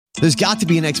There's got to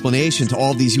be an explanation to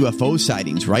all these UFO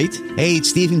sightings, right? Hey,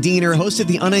 it's Stephen Diener, host of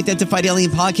the Unidentified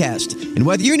Alien Podcast. And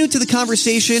whether you're new to the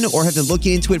conversation or have been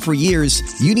looking into it for years,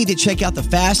 you need to check out the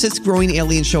fastest growing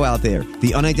alien show out there,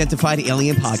 the Unidentified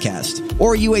Alien Podcast,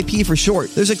 or UAP for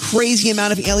short. There's a crazy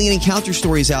amount of alien encounter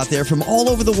stories out there from all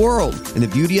over the world. And the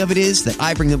beauty of it is that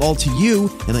I bring them all to you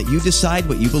and let you decide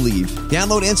what you believe.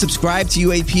 Download and subscribe to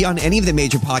UAP on any of the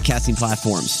major podcasting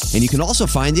platforms. And you can also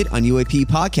find it on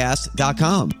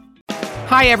UAPpodcast.com.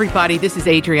 Hi, everybody. This is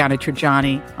Adriana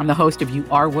Trajani. I'm the host of You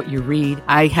Are What You Read.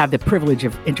 I have the privilege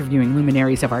of interviewing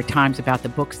luminaries of our times about the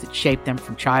books that shaped them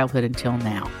from childhood until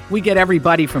now. We get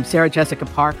everybody from Sarah Jessica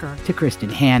Parker to Kristen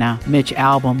Hanna, Mitch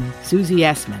Albom, Susie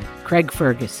Essman, Craig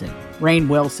Ferguson, Rainn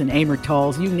Wilson, Amor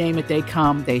Tolls, you name it, they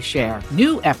come, they share.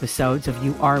 New episodes of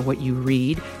You Are What You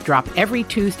Read drop every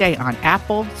Tuesday on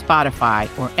Apple, Spotify,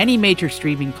 or any major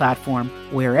streaming platform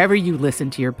wherever you listen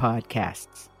to your podcasts.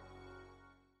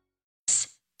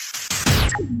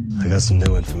 I got some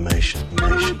new information.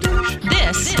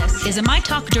 This is a My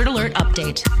Talk Dirt Alert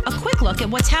update. A quick look at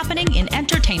what's happening in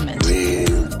entertainment.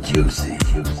 Real juicy.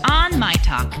 On My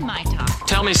Talk.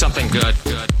 Tell me something good.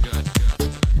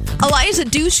 Eliza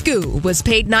Dushku was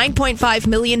paid $9.5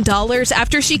 million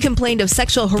after she complained of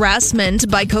sexual harassment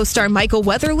by co-star Michael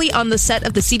Weatherly on the set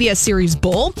of the CBS series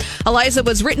Bull. Eliza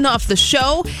was written off the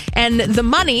show, and the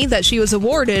money that she was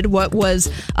awarded what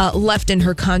was left in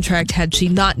her contract had she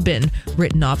not been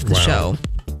written off the show.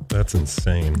 That's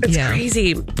insane. It's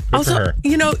crazy. Also,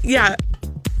 Yeah,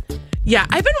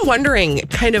 I've been wondering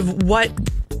kind of what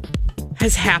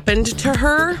has happened to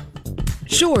her.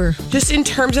 Sure. Just in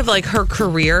terms of like her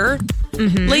career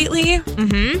lately.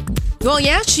 Well,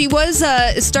 yeah, she was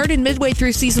started midway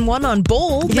through season 1 on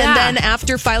Bull. Yeah. And then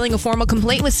after filing a formal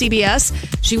complaint with CBS,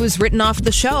 she was written off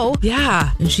the show.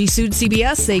 Yeah. And she sued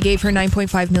CBS. They gave her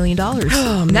 $9.5 million.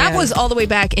 Oh, that was all the way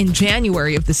back in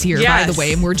January of this year, by the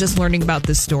way. And we're just learning about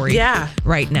this story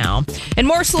right now. And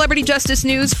more celebrity justice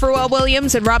news. Pharrell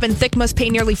Williams and Robin Thicke must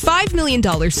pay nearly $5 million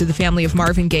to the family of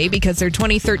Marvin Gaye because their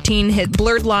 2013 hit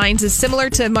Blurred Lines is similar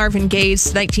to Marvin Gaye's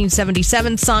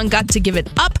 1977 song Got to Give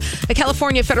It Up. A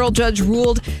California federal judge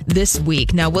ruled this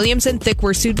week. Now, Williams and Thicke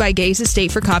were sued by Gaye's estate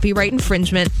for copyright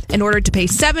infringement in order to pay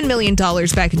 $7 million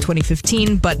back in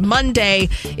 2015, but Monday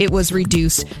it was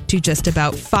reduced to just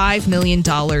about $5 million.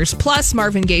 Plus,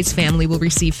 Marvin Gaye's family will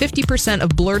receive 50% of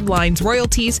Blurred Lines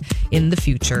royalties in the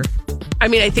future. I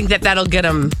mean, I think that'll get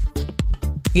them,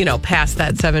 past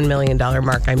that $7 million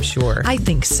mark, I'm sure. I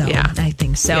think so. Yeah. I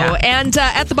think so. Yeah. And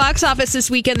at the box office this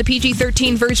weekend, the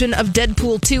PG-13 version of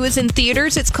Deadpool 2 is in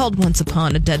theaters. It's called Once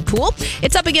Upon a Deadpool.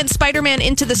 It's up against Spider-Man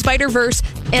Into the Spider-Verse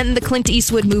and the Clint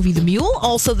Eastwood movie The Mule,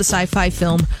 also the sci-fi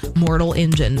film Mortal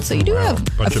Engine. So you do have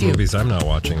a bunch of movies I'm not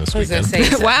watching this weekend.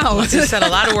 Wow. You said a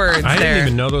lot of words I there. didn't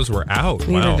even know those were out.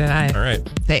 Neither did I. All right.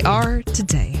 They are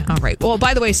today. All right. Well,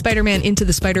 by the way, Spider-Man Into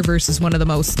the Spider-Verse is one of the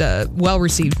most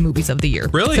well-received movies of the year.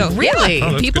 Really? So, Really? Yeah,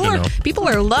 Oh, that's good to know. people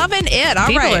are loving it. All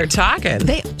People right. are talking.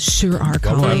 They sure are. Well, we'll have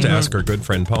Colleen. to ask our good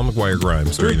friend Paul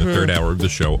McGuire-Grimes during the third hour of the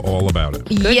show all about it.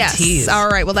 Yes. tease. All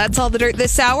right. Well, that's all the dirt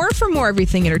this hour. For more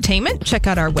everything entertainment, check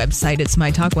out our website. It's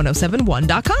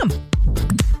mytalk1071.com.